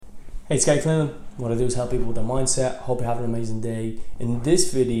Hey, it's Guy Clinton. What I do is help people with their mindset. Hope you have an amazing day. In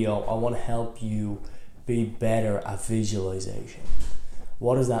this video, I want to help you be better at visualization.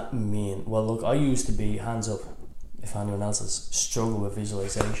 What does that mean? Well, look, I used to be, hands up if anyone else has struggled with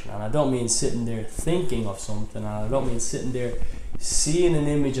visualization. And I don't mean sitting there thinking of something. And I don't mean sitting there seeing an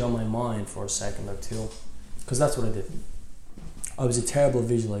image on my mind for a second or two. Because that's what I did. I was a terrible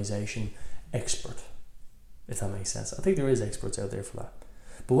visualization expert, if that makes sense. I think there is experts out there for that.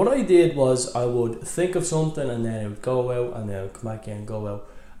 But what I did was I would think of something and then it would go out and then it would come back in and go out.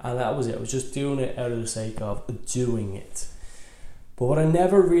 And that was it. I was just doing it out of the sake of doing it. But what I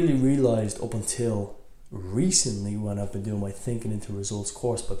never really realised up until recently, when I've been doing my Thinking into Results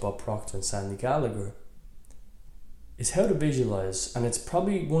course by Bob Proctor and Sandy Gallagher, is how to visualise. And it's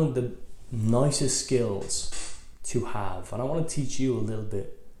probably one of the nicest skills to have. And I want to teach you a little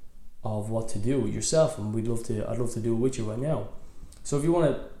bit of what to do with yourself. And I'd love to do it with you right now. So if you want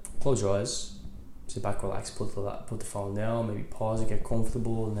to close your eyes, sit back, relax, put the phone down, maybe pause it, get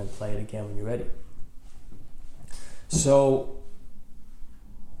comfortable, and then play it again when you're ready. So,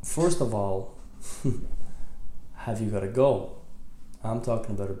 first of all, have you got a goal? I'm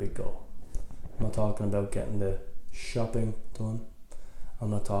talking about a big goal. I'm not talking about getting the shopping done. I'm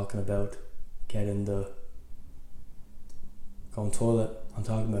not talking about getting the going toilet. I'm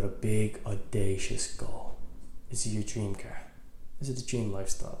talking about a big, audacious goal. Is it your dream car? Is it the dream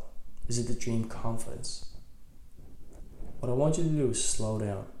lifestyle? Is it the dream confidence? What I want you to do is slow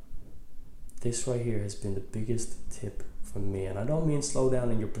down. This right here has been the biggest tip from me. And I don't mean slow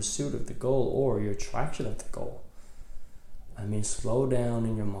down in your pursuit of the goal or your attraction of the goal. I mean slow down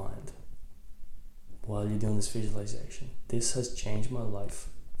in your mind while you're doing this visualization. This has changed my life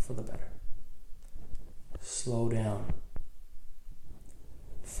for the better. Slow down.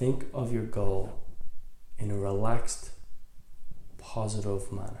 Think of your goal in a relaxed,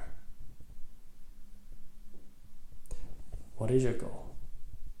 positive manner. What is your goal?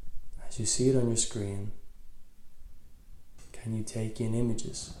 As you see it on your screen, can you take in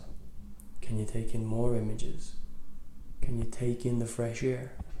images? Can you take in more images? Can you take in the fresh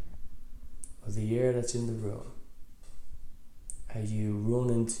air or the air that's in the room? Are you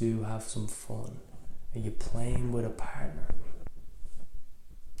running to have some fun? Are you playing with a partner?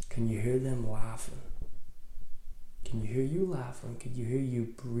 Can you hear them laughing? Can you hear you laughing? Can you hear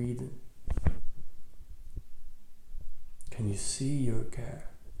you breathing? Can you see your car?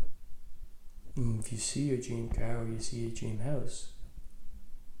 If you see your dream car or you see your dream house,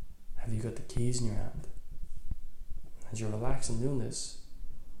 have you got the keys in your hand? As you're relaxing doing this,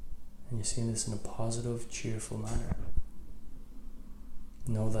 and you're seeing this in a positive, cheerful manner,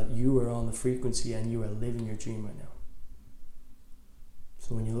 know that you are on the frequency and you are living your dream right now.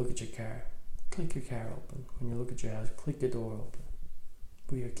 So when you look at your car, click your car open. When you look at your house, click your door open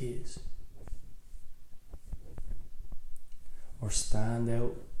with your keys. Or stand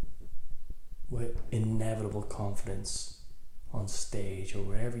out with inevitable confidence on stage or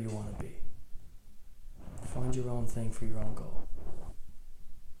wherever you want to be. Find your own thing for your own goal.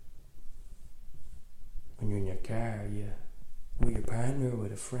 When you're in your car, are you with your partner,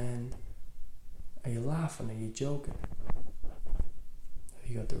 with a friend? Are you laughing? Are you joking?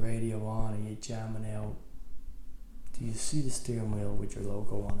 You got the radio on and you're jamming out. Do you see the steering wheel with your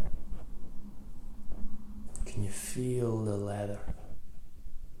logo on it? Can you feel the leather?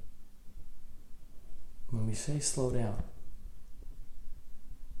 When we say slow down,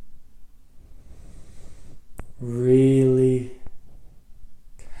 really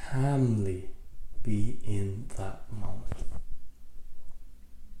calmly be in that moment.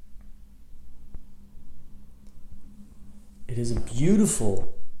 It is a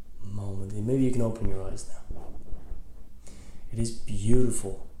beautiful moment. And maybe you can open your eyes now. It is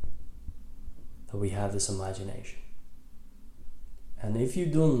beautiful that we have this imagination. And if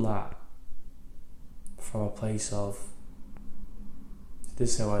you've done that from a place of,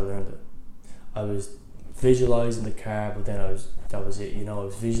 this is how I learned it. I was visualizing the car, but then that was it. I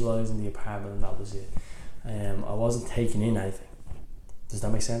was visualizing the apartment and that was it. I wasn't taking in anything. Does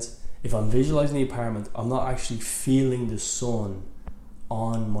that make sense? If I'm visualizing the apartment, I'm not actually feeling the sun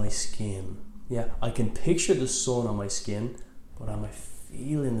on my skin. Yeah, I can picture the sun on my skin, but am I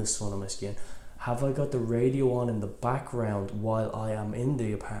feeling the sun on my skin? Have I got the radio on in the background while I am in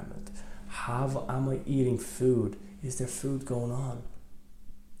the apartment? Am I eating food? Is there food going on?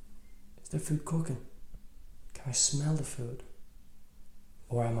 Is there food cooking? Can I smell the food?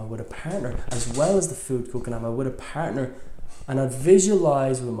 Or am I with a partner as well as the food cooking? Am I with a partner? And I'd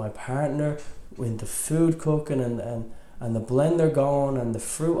visualize with my partner, with the food cooking and the blender going and the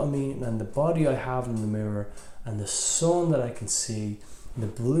fruit I'm eating and the body I have in the mirror and the sun that I can see the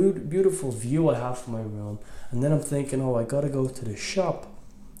beautiful view I have from my room, and then I'm thinking, oh, I gotta go to the shop.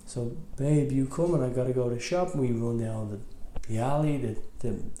 So babe, you come and I gotta go to the shop, and we run down the alley,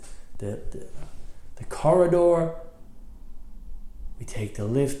 the corridor. We take the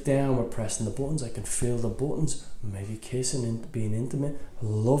lift down, we're pressing the buttons, I can feel the buttons, maybe kissing and being intimate,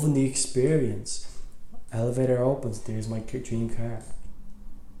 loving the experience. Elevator opens, there's my dream car.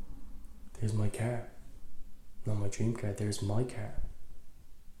 There's my car. Not my dream car, there's my car.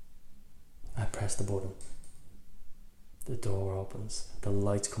 I press the button. The door opens, the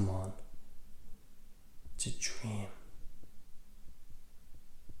lights come on. It's a dream.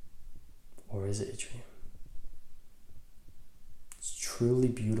 Or is it a dream? It's truly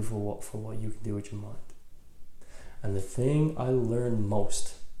beautiful for what you can do with your mind. And the thing I learned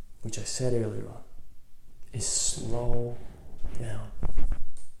most, which I said earlier on, is slow down.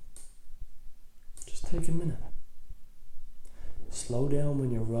 Just take a minute. Slow down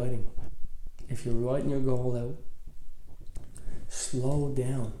when you're writing. If you're writing your goal out, slow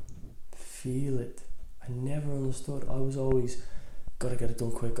down. Feel it. I never understood. I was always, gotta get it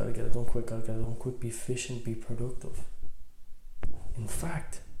done quick, gotta get it done quick, be efficient, be productive. In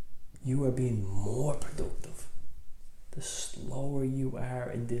fact, you are being more productive the slower you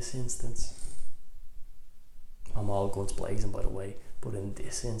are in this instance. I'm all guns blazing, by the way, but in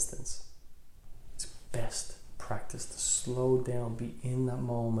this instance, it's best practice to slow down, be in that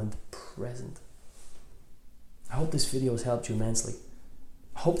moment, present. I hope this video has helped you immensely.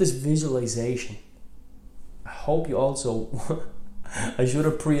 I hope this visualization, I hope you also, I should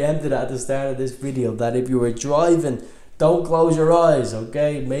have preempted at the start of this video that if you were driving, don't close your eyes,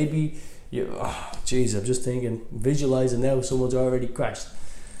 okay? Maybe you, jeez, I'm just thinking, visualizing now someone's already crashed.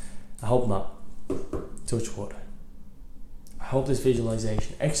 I hope not. Touch wood. I hope this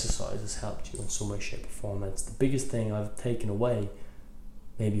visualization exercise has helped you in some way, shape or form. It's the biggest thing I've taken away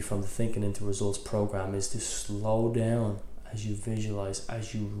maybe from the Thinking into Results program is to slow down as you visualize,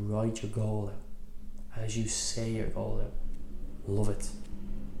 as you write your goal out, as you say your goal out. Love it.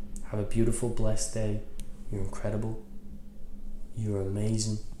 Have a beautiful, blessed day. You're incredible. You're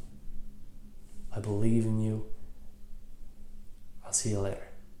amazing. I believe in you. I'll see you later.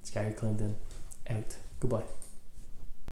 It's Gary Clinton, out. Goodbye.